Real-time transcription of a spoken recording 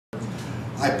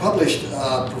I published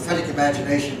Prophetic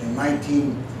Imagination in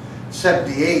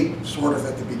 1978, sort of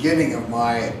at the beginning of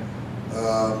my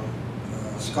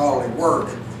scholarly work.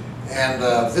 And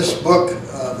this book,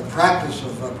 The Practice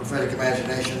of Prophetic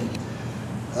Imagination,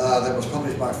 that was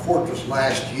published by Fortress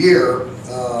last year,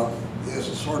 is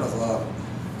a sort of a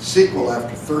sequel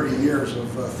after 30 years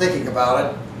of thinking about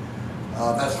it.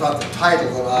 That's not the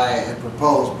title that I had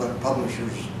proposed, but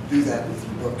publishers do that with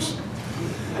your books.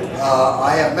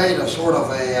 I have made a sort of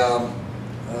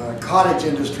a cottage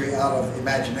industry out of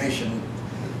imagination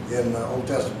in Old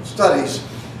Testament studies.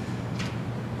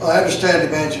 I understand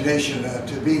imagination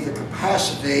to be the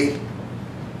capacity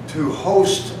to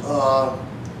host a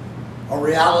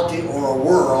reality or a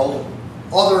world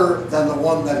other than the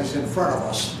one that is in front of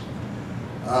us.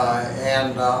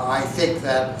 I think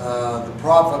that the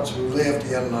prophets who lived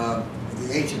in the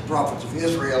ancient prophets of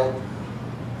Israel,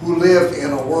 who lived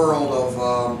in a world of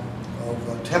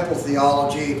temple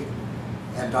theology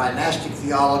and dynastic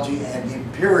theology and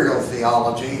imperial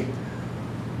theology,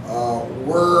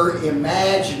 were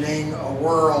imagining a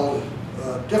world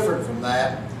different from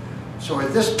that. So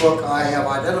in this book I have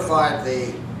identified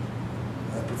the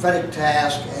prophetic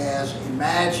task as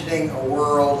imagining a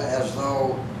world as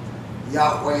though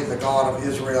Yahweh, the God of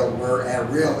Israel, were a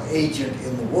real agent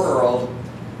in the world,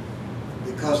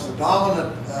 because the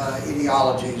dominant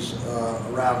ideologies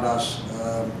around us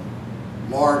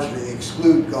largely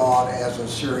exclude God as a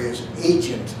serious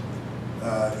agent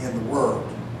in the world.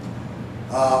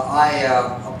 I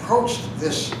approached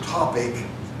this topic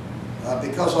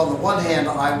because on the one hand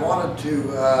I wanted to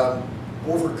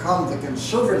overcome the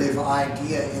conservative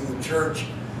idea in the church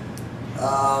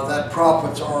that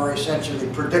prophets are essentially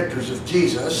predictors of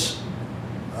Jesus.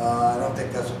 I don't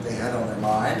think that's what they had on their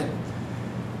mind.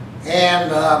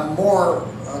 And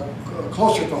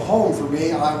closer to home for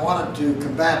me, I wanted to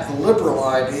combat the liberal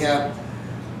idea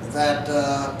that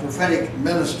prophetic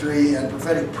ministry and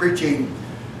prophetic preaching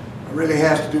really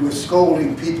has to do with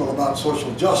scolding people about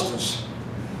social justice,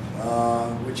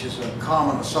 which is a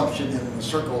common assumption in the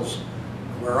circles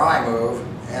where I move.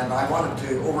 And I wanted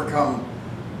to overcome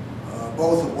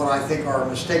both of what I think are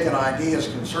mistaken ideas,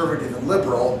 conservative and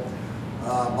liberal,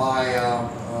 by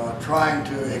trying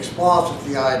to exposit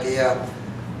the idea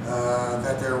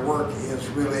that their work is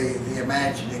really the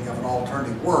imagining of an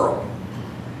alternative world.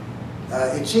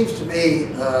 It seems to me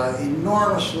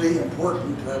enormously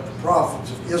important that the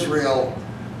prophets of Israel,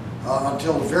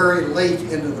 until very late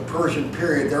into the Persian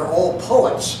period, they're all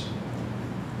poets.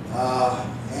 The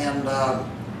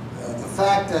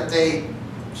fact that they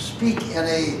speak in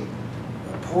a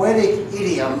poetic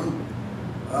idiom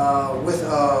with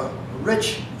a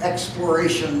rich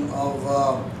exploration of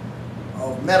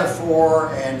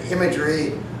metaphor and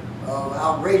imagery of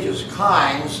outrageous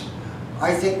kinds,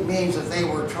 I think means that they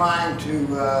were trying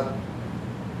to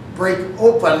break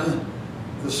open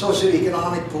the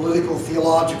socioeconomic, political,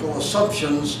 theological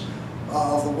assumptions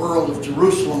of the world of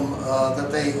Jerusalem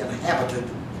that they inhabited.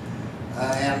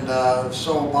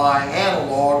 So by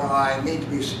analog, I mean to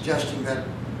be suggesting that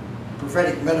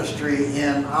prophetic ministry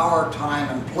in our time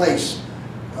and place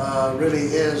really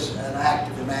is an act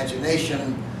of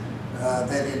imagination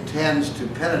that intends to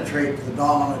penetrate the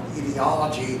dominant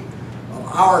ideology of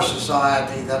our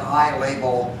society that I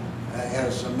label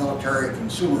as military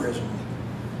consumerism.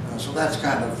 So that's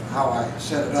kind of how I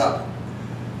set it up.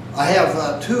 I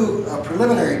have two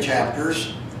preliminary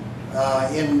chapters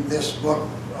in this book.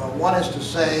 One is to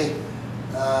say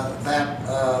that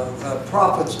the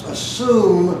prophets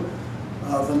assume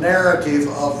the narrative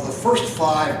of the first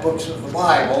 5 books of the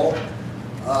Bible,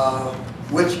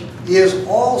 which is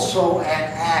also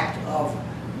an act of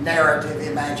narrative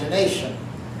imagination.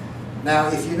 Now,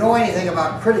 if you know anything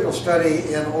about critical study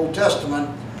in Old Testament,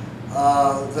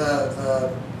 the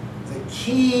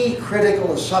key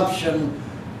critical assumption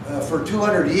for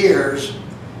 200 years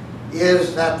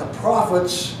is that the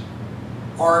prophets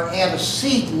are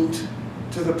antecedent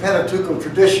to the Pentateuchal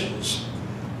traditions.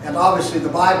 And obviously the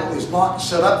Bible is not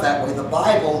set up that way. The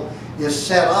Bible is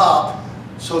set up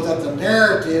so that the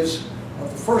narratives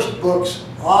of the first books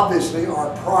obviously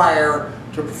are prior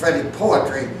to prophetic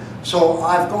poetry. So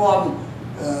I've gone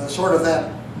sort of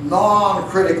that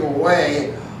non-critical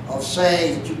way of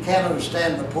saying that you can't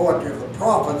understand the poetry of the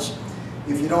prophets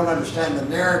if you don't understand the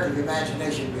narrative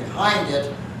imagination behind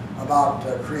it about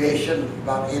creation,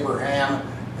 about Abraham,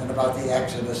 and about the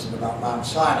Exodus, and about Mount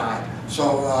Sinai.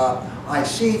 So I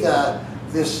see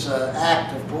this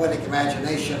act of poetic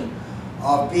imagination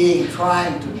of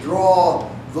trying to draw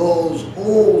those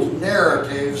old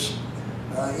narratives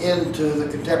into the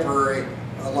contemporary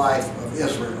life of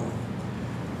Israel.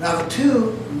 Now, the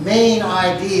two main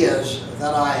ideas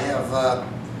that I have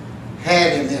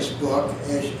had in this book.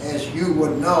 As you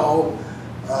would know,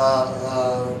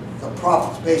 the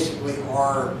prophets basically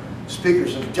are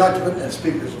speakers of judgment and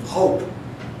speakers of hope.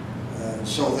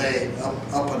 So they,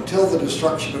 up until the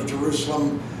destruction of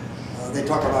Jerusalem, they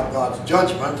talk about God's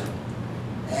judgment,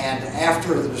 and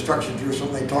after the destruction of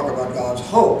Jerusalem, they talk about God's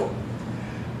hope.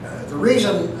 The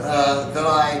reason that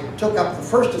I took up the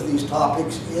first of these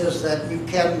topics is that you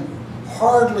can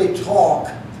hardly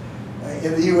talk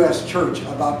in the U.S. church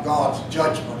about God's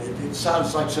judgment. It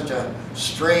sounds like such a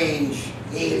strange,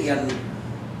 alien,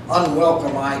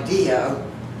 unwelcome idea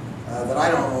that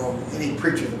I don't know any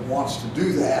preacher that wants to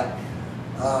do that.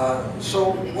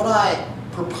 So what I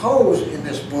propose in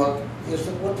this book is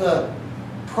that what the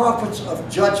prophets of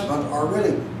judgment are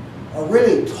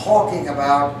really talking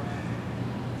about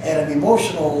at an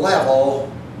emotional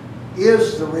level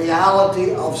is the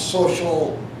reality of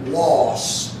social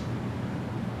loss.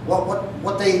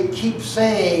 What they keep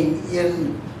saying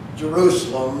in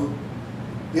Jerusalem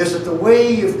is that the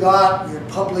way you've got your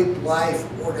public life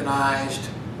organized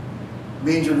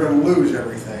means you're going to lose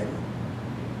everything.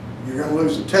 You're going to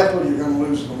lose the temple, you're going to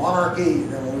lose the monarchy, you're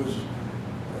going to lose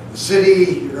the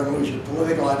city, you're going to lose your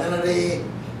political identity,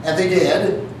 and they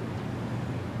did.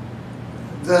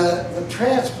 The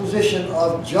transposition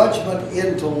of judgment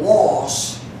into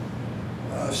loss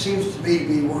seems to me to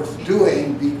be worth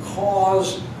doing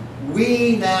because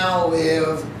we now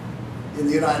live in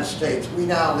the United States. We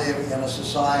now live in a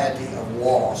society of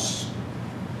loss.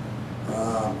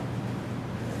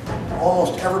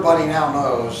 Almost everybody now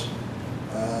knows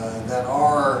that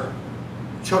our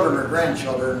children or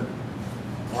grandchildren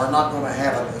are not going to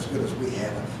have it as good as we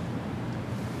have it.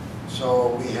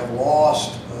 So we have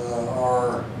lost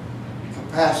our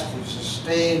capacity to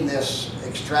sustain this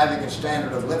extravagant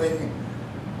standard of living.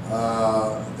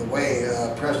 The way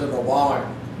President Obama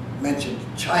mentioned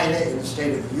China in the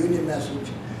State of the Union message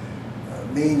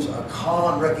means a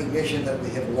common recognition that we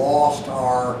have lost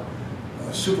our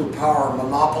superpower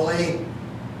monopoly,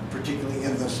 particularly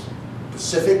in the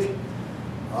Pacific.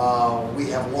 We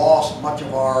have lost much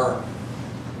of our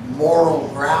moral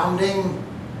grounding.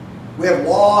 We have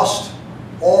lost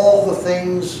all the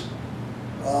things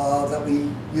that we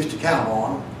used to count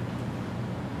on.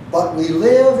 But we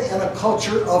live in a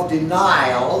culture of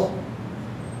denial.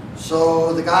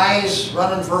 So the guys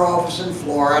running for office in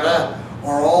Florida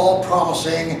are all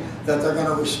promising that they're going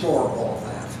to restore all of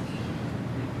that.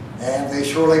 And they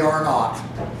surely are not.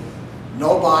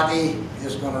 Nobody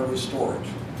is going to restore it.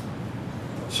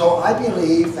 So I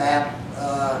believe that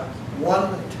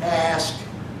one task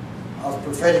of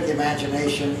prophetic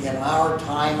imagination in our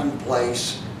time and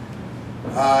place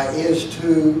is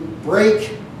to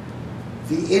break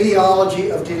the ideology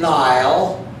of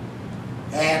denial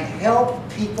and help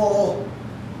people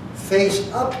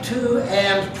face up to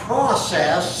and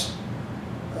process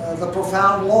the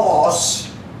profound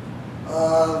loss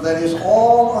that is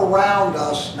all around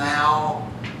us now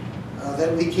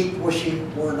that we keep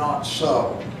wishing were not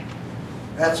so.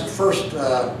 That's the first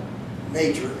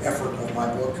major effort of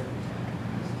my book.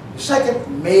 The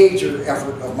second major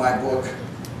effort of my book,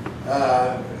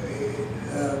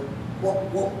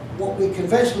 what we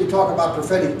conventionally talk about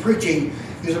prophetic preaching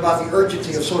is about the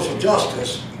urgency of social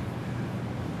justice.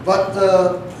 But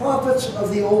the prophets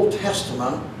of the Old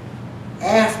Testament,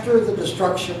 after the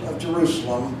destruction of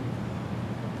Jerusalem,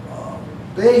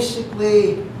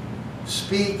 basically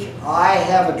speak "I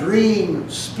have a dream"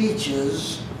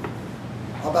 speeches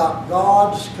about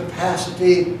God's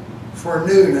capacity for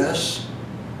newness,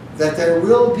 that there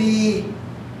will be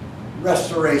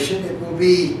restoration. It will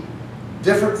be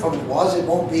different from it was. It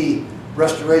won't be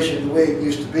restoration the way it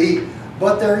used to be,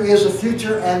 but there is a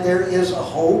future and there is a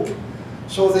hope.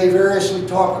 So they variously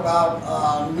talk about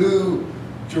a new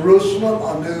Jerusalem,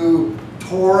 a new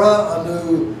Torah, a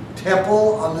new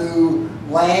temple, a new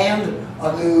land,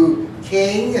 a new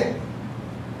king.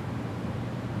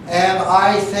 And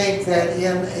I think that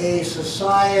in a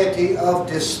society of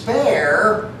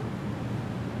despair,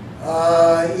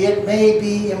 it may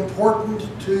be important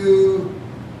to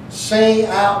say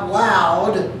out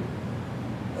loud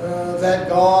that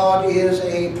God is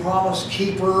a promise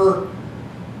keeper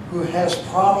who has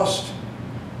promised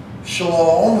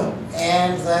shalom,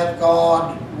 and that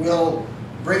God will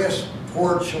bring us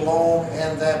toward shalom,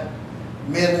 and that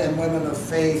men and women of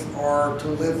faith are to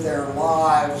live their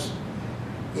lives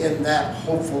in that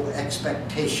hopeful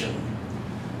expectation.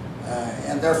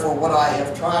 And therefore what I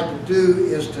have tried to do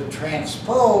is to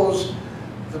transpose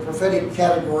the prophetic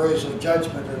categories of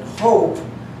judgment and hope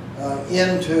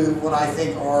into what I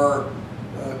think are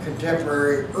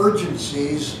contemporary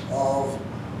urgencies of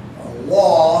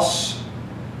loss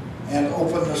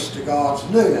witness to God's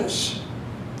newness.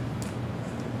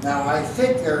 Now, I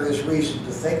think there is reason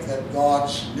to think that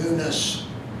God's newness,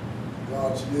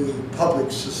 God's new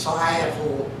public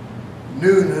societal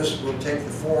newness will take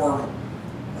the form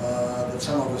that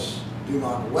some of us do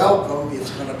not welcome.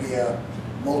 It's going to be a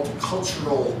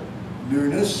multicultural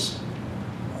newness.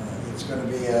 It's going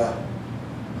to be a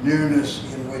newness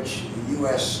in which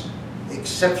U.S.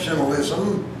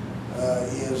 exceptionalism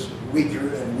is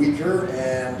weaker and weaker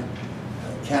and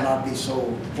cannot be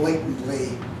so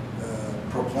blatantly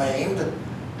proclaimed.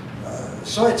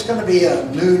 So it's going to be a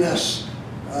newness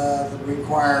that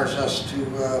requires us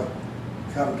to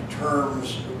come to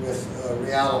terms with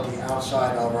reality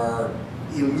outside of our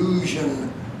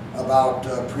illusion about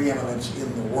preeminence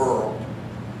in the world.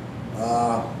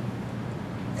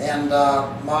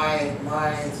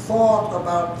 My thought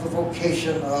about the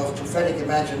vocation of prophetic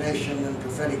imagination and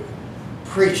prophetic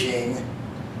preaching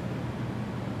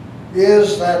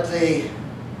is that the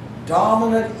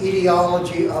dominant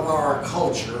ideology of our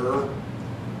culture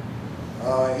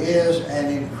is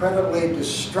an incredibly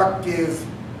destructive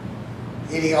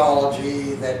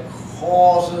ideology that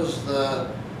causes the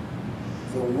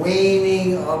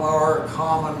waning of our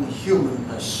common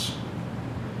humanness.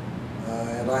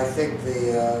 And I think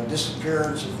the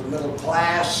disappearance of the middle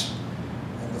class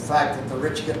and the fact that the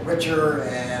rich get richer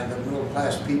and the middle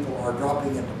class people are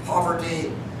dropping into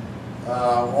poverty,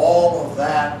 all of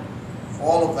that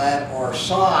are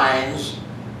signs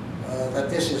that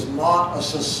this is not a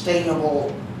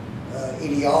sustainable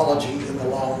ideology in the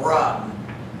long run.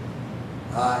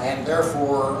 And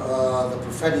therefore, the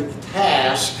prophetic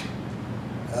task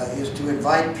is to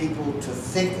invite people to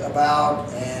think about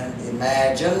and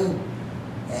imagine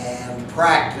and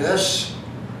practice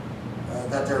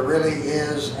that there really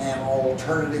is an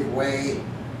alternative way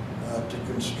to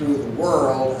construe the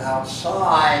world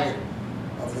outside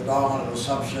of the dominant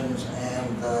assumptions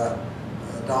and the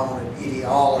dominant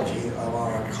ideology of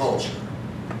our culture.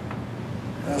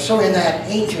 So in that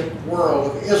ancient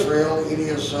world of Israel, it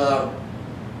is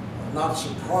not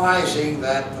surprising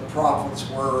that the prophets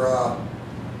were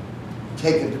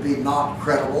taken to be not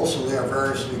credible, so they are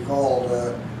variously called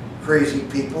crazy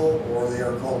people, or they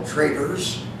are called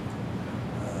traitors,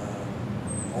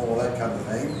 all of that kind of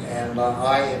thing. And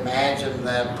I imagine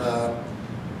that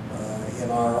in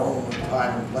our own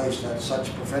time and place that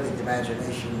such prophetic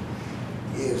imagination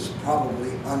is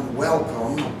probably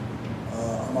unwelcome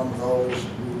among those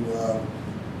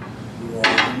who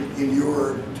are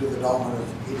inured to the dominant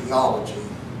ideology.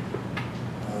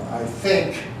 I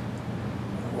think,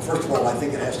 well, first of all, I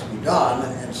think it has to be done,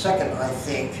 and second, I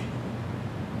think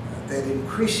that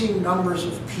increasing numbers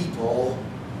of people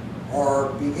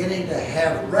are beginning to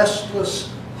have restless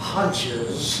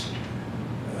hunches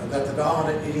that the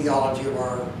dominant ideology of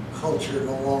our culture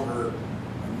no longer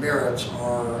merits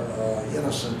our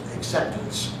innocent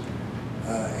acceptance.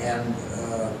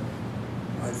 I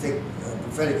think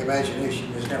prophetic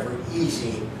imagination is never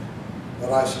easy,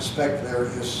 but I suspect there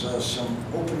is some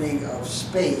opening of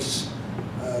space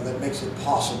that makes it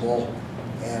possible,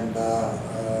 and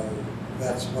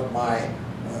that's what my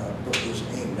book is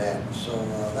aimed at. So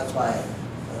that's my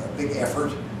big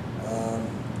effort.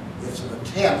 It's an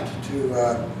attempt to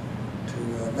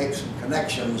make some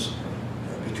connections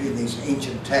between these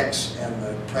ancient texts and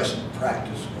the present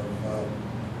practice of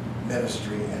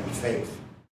ministry and faith.